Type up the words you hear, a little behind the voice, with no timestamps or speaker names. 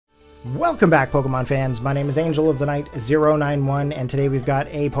Welcome back, Pokemon fans. My name is Angel of the Night 091, and today we've got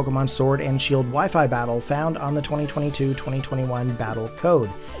a Pokemon Sword and Shield Wi-Fi battle found on the 2022-2021 battle code.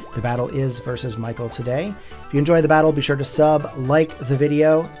 The battle is versus Michael today. If you enjoy the battle, be sure to sub, like the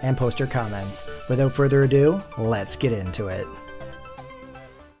video, and post your comments. Without further ado, let's get into it.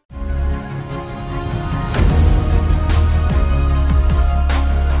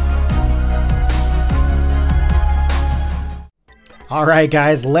 Alright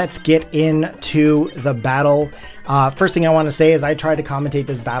guys, let's get into the battle. First thing I want to say is I tried to commentate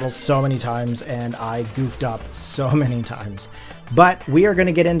this battle so many times and I goofed up so many times. But we are going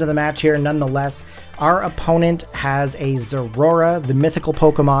to get into the match here nonetheless. Our opponent has a Zorora, the mythical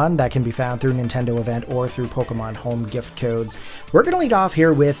Pokemon that can be found through Nintendo event or through Pokemon home gift codes. We're going to lead off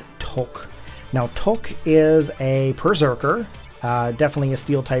here with Tok. Now Tok is a Perrserker. Definitely a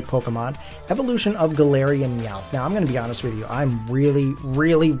steel-type Pokemon. Evolution of Galarian Meowth. Now, I'm going to be honest with you. I'm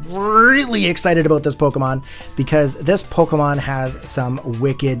really excited about this Pokemon because this Pokemon has some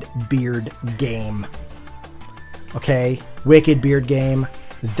wicked beard game. Okay? Wicked beard game.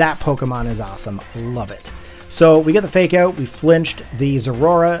 That Pokemon is awesome. Love it. So, we get the Fake Out. We flinched the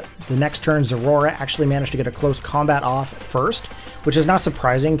Zorora. The next turn, Zorora actually managed to get a close combat off first, which is not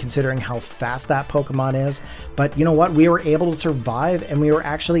surprising considering how fast that Pokemon is. But you know what? We were able to survive and we were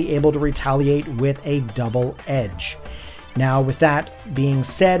actually able to retaliate with a double edge. Now, with that being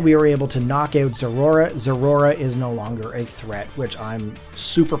said, we were able to knock out Zorora. Zorora is no longer a threat, which I'm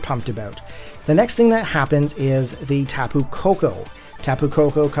super pumped about. The next thing that happens is the Tapu Koko. Tapu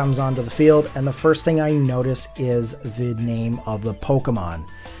Koko comes onto the field, and the first thing I notice is the name of the Pokemon.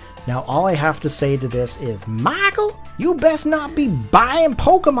 Now, all I have to say to this is, Michael, you best not be buying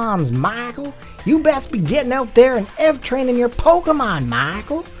Pokemons, Michael. You best be getting out there and ev-training your Pokemon,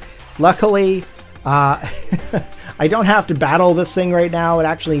 Michael. Luckily, I don't have to battle this thing right now. It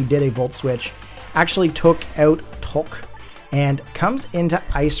actually did a Volt Switch. Actually took out Tok and comes into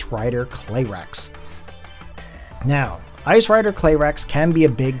Ice Rider Clayrex. Now, Ice Rider Clayrex can be a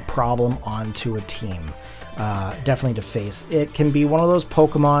big problem onto a team. Definitely to face. It can be one of those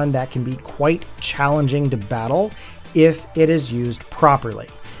Pokemon that can be quite challenging to battle if it is used properly.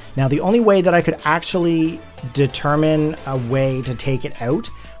 Now, the only way that I could actually determine a way to take it out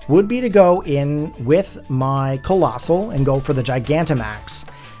would be to go in with my Colossal and go for the Gigantamax.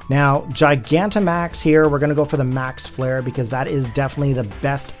 Now, Gigantamax here, we're going to go for the Max Flare because that is definitely the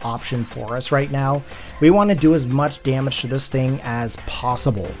best option for us right now. We want to do as much damage to this thing as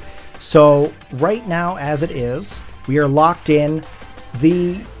possible. So right now, as it is, we are locked in.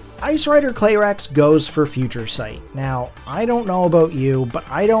 The Ice Rider Clayrex goes for Future Sight. Now, I don't know about you, but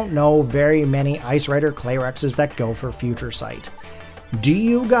I don't know very many Ice Rider Clayrexes that go for Future Sight. Do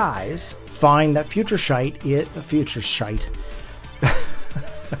you guys find that Future Sight is Future Sight?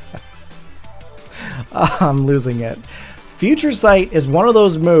 I'm losing it. Future Sight is one of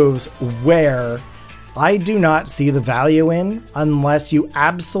those moves where I do not see the value in unless you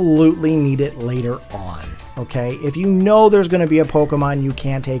absolutely need it later on, okay? If you know there's going to be a Pokemon you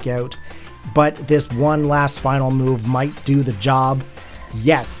can't take out, but this one last final move might do the job,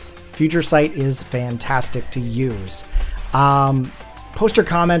 yes, Future Sight is fantastic to use. Post your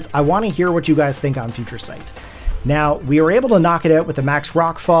comments. I want to hear what you guys think on Future Sight. Now, we were able to knock it out with the Max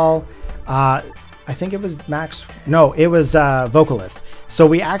Rockfall. I think it was Max... No, it was Vocalith. So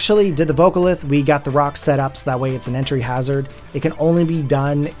we actually did the Vocalith, we got the rock set up so that way it's an entry hazard. It can only be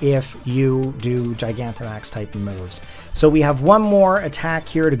done if you do Gigantamax type moves. So we have one more attack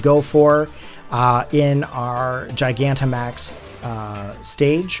here to go for in our Gigantamax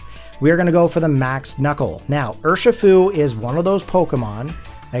stage. We are going to go for the Max Knuckle. Now, Urshifu is one of those Pokemon,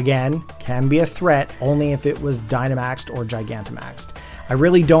 again, can be a threat only if it was Dynamaxed or Gigantamaxed. I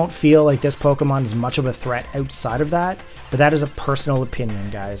really don't feel like this Pokemon is much of a threat outside of that, but that is a personal opinion,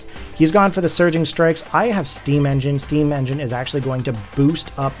 guys. He's gone for the Surging Strikes. I have Steam Engine. Steam Engine is actually going to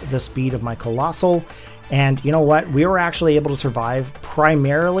boost up the speed of my Colossal. And you know what? We were actually able to survive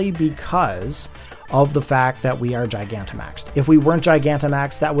primarily because of the fact that we are Gigantamaxed. If we weren't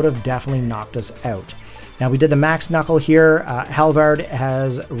Gigantamaxed, that would have definitely knocked us out. Now, we did the Max Knuckle here. Halvard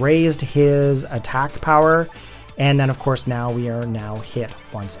has raised his attack power. And then, of course, now we are hit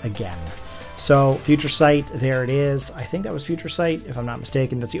once again. So, Future Sight, there it is. I think that was Future Sight, if I'm not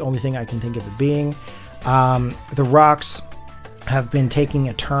mistaken. That's the only thing I can think of it being. The rocks have been taking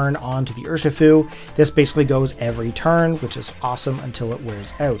a turn onto the Urshifu. This basically goes every turn, which is awesome until it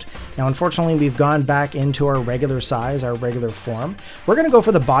wears out. Now, unfortunately, we've gone back into our regular size, our regular form. We're going to go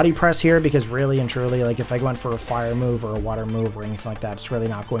for the body press here because really and truly, like if I went for a fire move or a water move or anything like that, it's really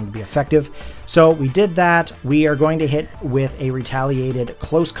not going to be effective. So we did that. We are going to hit with a retaliated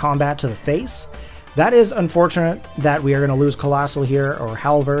close combat to the face. That is unfortunate that we are going to lose Colossal here, or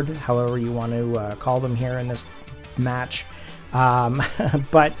Halvard, however you want to call them here in this match.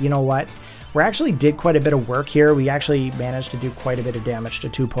 But you know what? We actually did quite a bit of work here. We actually managed to do quite a bit of damage to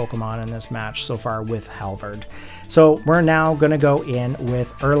 2 Pokemon in this match so far with Halvard. So we're now going to go in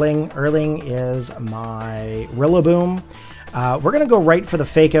with Erling. Erling is my Rillaboom. We're going to go right for the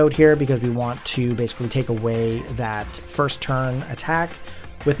Fake Out here because we want to basically take away that first turn attack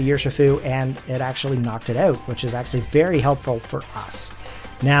with the Urshifu, and it actually knocked it out, which is actually very helpful for us.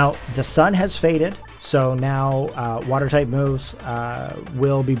 Now, the sun has faded, so now water-type moves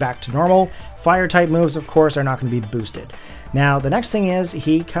will be back to normal. Fire-type moves, of course, are not going to be boosted. Now, the next thing is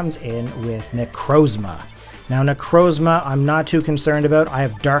he comes in with Necrozma. Now, Necrozma, I'm not too concerned about. I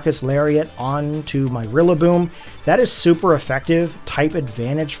have Darkest Lariat onto my Rillaboom. That is super effective. Type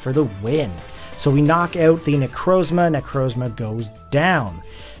advantage for the win. So we knock out the Necrozma. Necrozma goes down.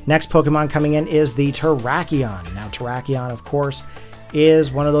 Next Pokemon coming in is the Terrakion. Now, Terrakion, of course,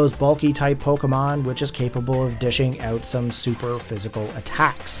 is one of those bulky type Pokemon which is capable of dishing out some super physical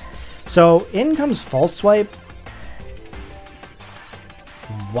attacks. So in comes False Swipe.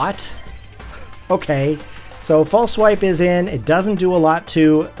 What? Okay, so False Swipe is in. It doesn't do a lot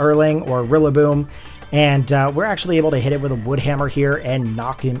to Erling or Rillaboom, and we're actually able to hit it with a Wood Hammer here and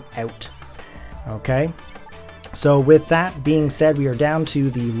knock him out. Okay, so with that being said, we are down to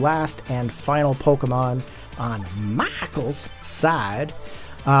the last and final Pokemon on Michael's side.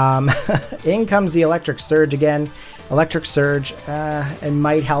 In comes the Electric Surge again. Electric Surge, it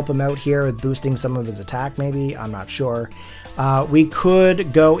might help him out here with boosting some of his attack, maybe. I'm not sure. We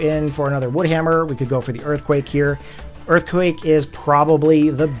could go in for another Wood Hammer. We could go for the Earthquake here. Earthquake is probably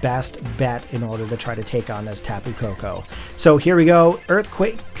the best bet in order to try to take on this Tapu Koko. So here we go.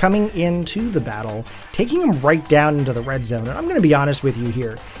 Earthquake coming into the battle, taking him right down into the red zone. And I'm going to be honest with you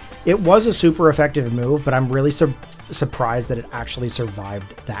here. It was a super effective move, but I'm really surprised that it actually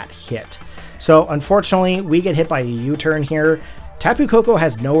survived that hit. So unfortunately, we get hit by a U-turn here. Tapu Koko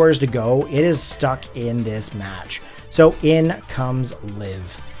has nowhere to go. It is stuck in this match. So in comes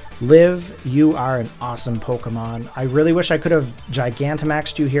Liv. Liv, you are an awesome Pokemon. I really wish I could have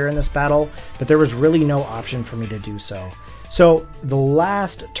Gigantamaxed you here in this battle, but there was really no option for me to do so. So the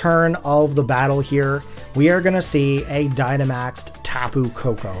last turn of the battle here, we are going to see a Dynamaxed Tapu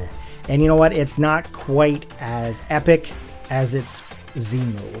Koko. And you know what? It's not quite as epic as its Z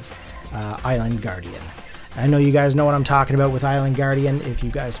move, Island Guardian. I know you guys know what I'm talking about with Island Guardian if you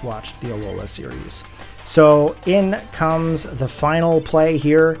guys watched the Alola series. So in comes the final play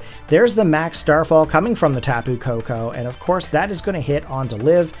here. There's the Max Starfall coming from the Tapu Koko, and of course that is going to hit onto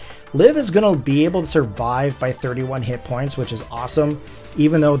Liv. Liv is going to be able to survive by 31 hit points, which is awesome,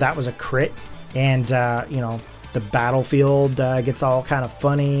 even though that was a crit. And, you know, the battlefield gets all kind of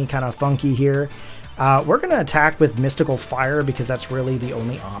funny, kind of funky here. We're going to attack with Mystical Fire because that's really the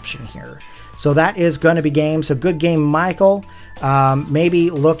only option here. So that is going to be game. So good game, Michael. Maybe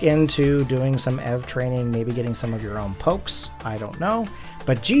look into doing some EV training, maybe getting some of your own pokes. I don't know.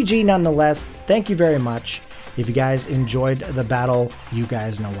 But GG nonetheless. Thank you very much. If you guys enjoyed the battle, you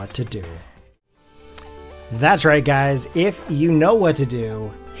guys know what to do. That's right, guys. If you know what to do,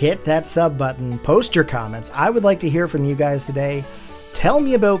 hit that sub button, post your comments. I would like to hear from you guys today. Tell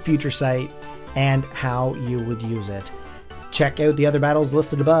me about Future Sight and how you would use it. Check out the other battles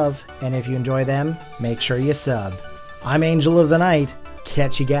listed above, and if you enjoy them, make sure you sub. I'm Angel of the Night.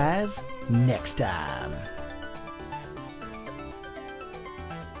 Catch you guys next time.